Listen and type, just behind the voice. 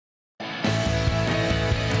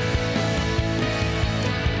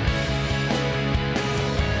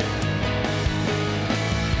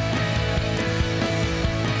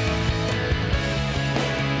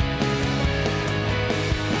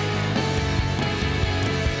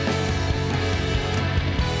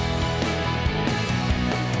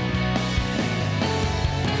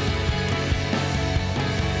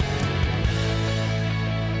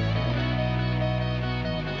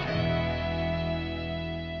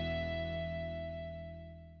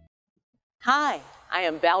Hi, I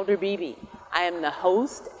am Valder Beebe. I am the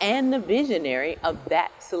host and the visionary of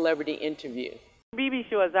That Celebrity Interview. Beebe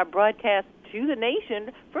Show is our broadcast to the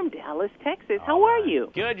nation from Dallas, Texas. How are you?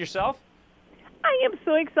 Good. Yourself? I am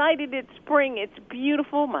so excited. It's spring. It's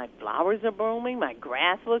beautiful. My flowers are blooming. My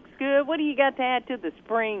grass looks good. What do you got to add to the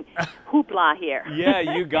spring hoopla here? Yeah,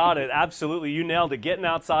 you got it. Absolutely. You nailed it. Getting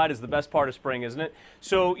outside is the best part of spring, isn't it?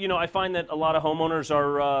 So, I find that a lot of homeowners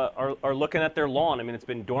are looking at their lawn. I mean, it's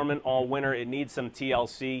been dormant all winter. It needs some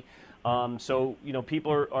TLC. So,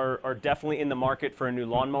 people are definitely in the market for a new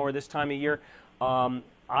lawnmower this time of year.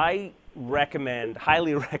 I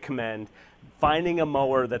highly recommend, finding a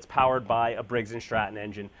mower that's powered by a Briggs & Stratton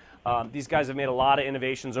engine. These guys have made a lot of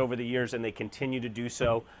innovations over the years, and they continue to do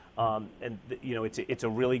so. It's a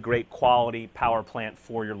really great quality power plant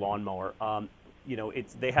for your lawnmower.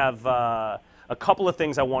 They have a couple of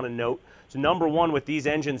things I want to note. So number one, with these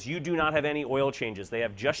engines, you do not have any oil changes. They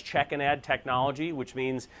have just check and add technology, which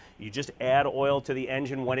means you just add oil to the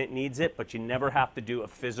engine when it needs it, but you never have to do a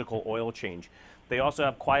physical oil change. They also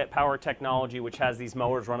have quiet power technology, which has these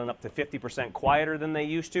mowers running up to 50% quieter than they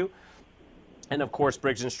used to. And of course,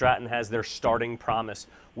 Briggs & Stratton has their starting promise,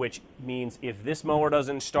 which means if this mower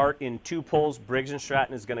doesn't start in 2 pulls, Briggs &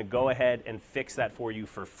 Stratton is going to go ahead and fix that for you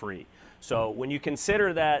for free. So when you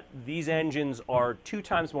consider that these engines are 2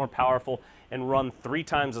 times more powerful and run 3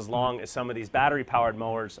 times as long as some of these battery-powered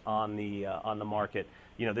mowers on the market,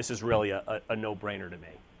 this is really a no-brainer to me.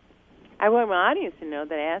 I want my audience to know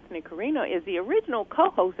that Anthony Carrino is the original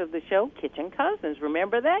co-host of the show Kitchen Cousins.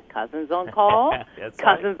 Remember that? Cousins on Call,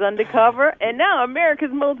 Cousins right. Undercover, and now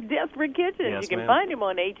America's Most Desperate Kitchen. Yes, you can ma'am. find him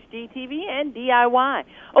on HGTV and DIY.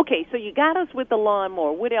 Okay, so you got us with the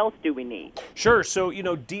lawnmower. What else do we need? Sure. So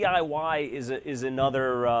DIY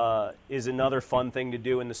is another fun thing to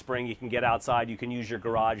do in the spring. You can get outside. You can use your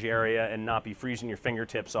garage area and not be freezing your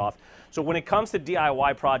fingertips off. So when it comes to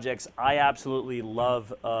DIY projects, I absolutely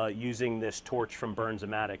love using this torch from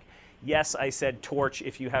Burns-O-Matic. Yes, I said torch.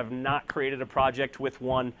 If you have not created a project with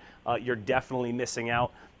one, you're definitely missing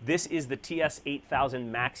out. This is the TS8000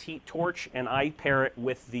 Max Heat torch, and I pair it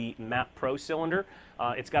with the MAP Pro cylinder.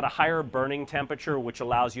 It's got a higher burning temperature, which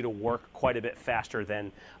allows you to work quite a bit faster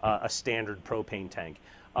than a standard propane tank.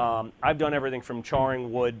 I've done everything from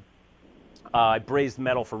charring wood. I brazed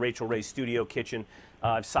metal for Rachel Ray's studio kitchen.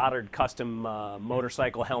 I've soldered custom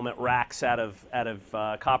motorcycle helmet racks out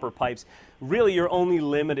of copper pipes. Really, you're only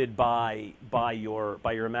limited by your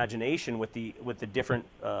imagination with the different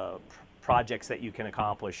projects that you can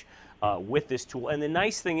accomplish with this tool. And the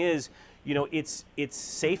nice thing is, it's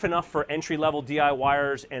safe enough for entry-level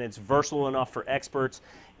DIYers, and it's versatile enough for experts.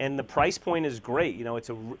 And the price point is great.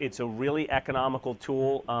 It's a really economical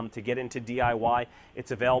tool to get into DIY. It's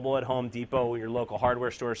available at Home Depot or your local hardware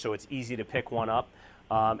store, so it's easy to pick one up.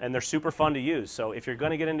 And they're super fun to use. So if you're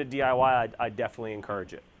going to get into DIY, I definitely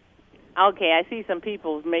encourage it. Okay, I see some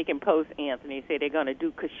people making posts, Anthony, say they're going to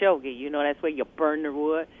do Khashoggi. That's where you burn the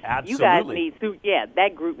wood. Absolutely. You guys need,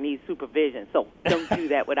 that group needs supervision, so don't do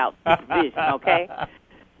that without supervision, okay?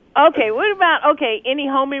 Okay, what about, any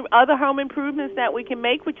other home improvements that we can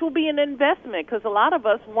make, which will be an investment, because a lot of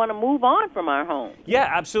us want to move on from our home.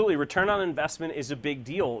 Yeah, absolutely. Return on investment is a big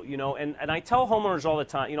deal, and I tell homeowners all the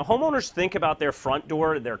time, homeowners think about their front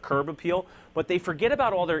door, their curb appeal, but they forget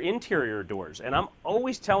about all their interior doors. And I'm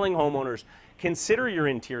always telling homeowners, consider your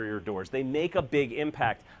interior doors. They make a big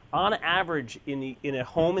impact. On average, in a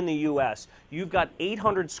home in the U.S., you've got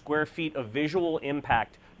 800 square feet of visual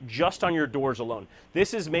impact just on your doors alone.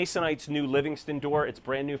 This is Masonite's new Livingston door. It's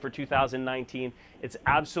brand new for 2019. It's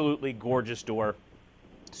absolutely gorgeous door.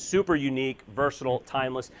 Super unique, versatile,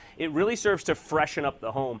 timeless. It really serves to freshen up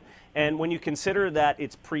the home. And when you consider that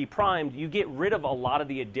it's pre-primed, you get rid of a lot of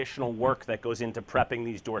the additional work that goes into prepping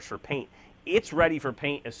these doors for paint. It's ready for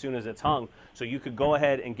paint as soon as it's hung, so you could go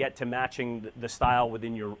ahead and get to matching the style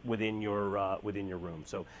within your room.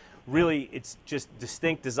 So really, it's just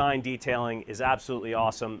distinct design detailing is absolutely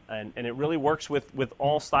awesome, and it really works with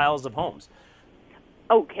all styles of homes.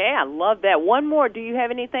 Okay, I love that. One more, do you have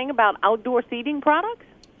anything about outdoor seating products?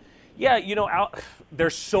 Yeah,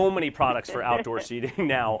 there's so many products for outdoor seating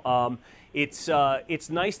now. It's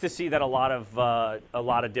nice to see that a lot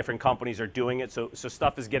of different companies are doing it, so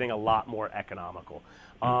stuff is getting a lot more economical.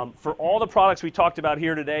 For all the products we talked about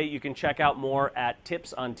here today, you can check out more at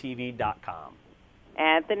tipsontv.com.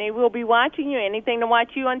 Anthony, we'll be watching you. Anything to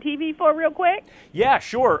watch you on TV for real quick? Yeah,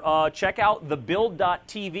 sure. Check out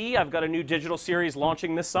thebuild.tv. I've got a new digital series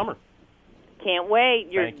launching this summer. Can't wait.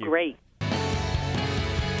 You're Thank you. Great.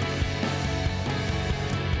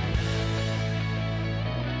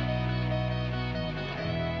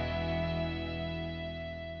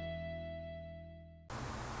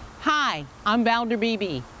 Hi, I'm Valder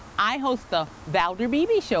Beebe. I host the Valder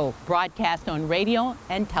Beebe Show, broadcast on radio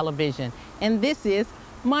and television. And this is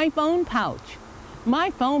my phone pouch. My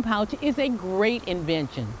phone pouch is a great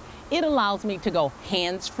invention. It allows me to go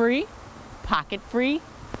hands-free, pocket-free,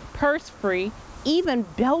 purse-free, even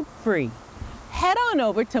belt-free. Head on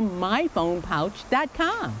over to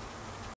myphonepouch.com.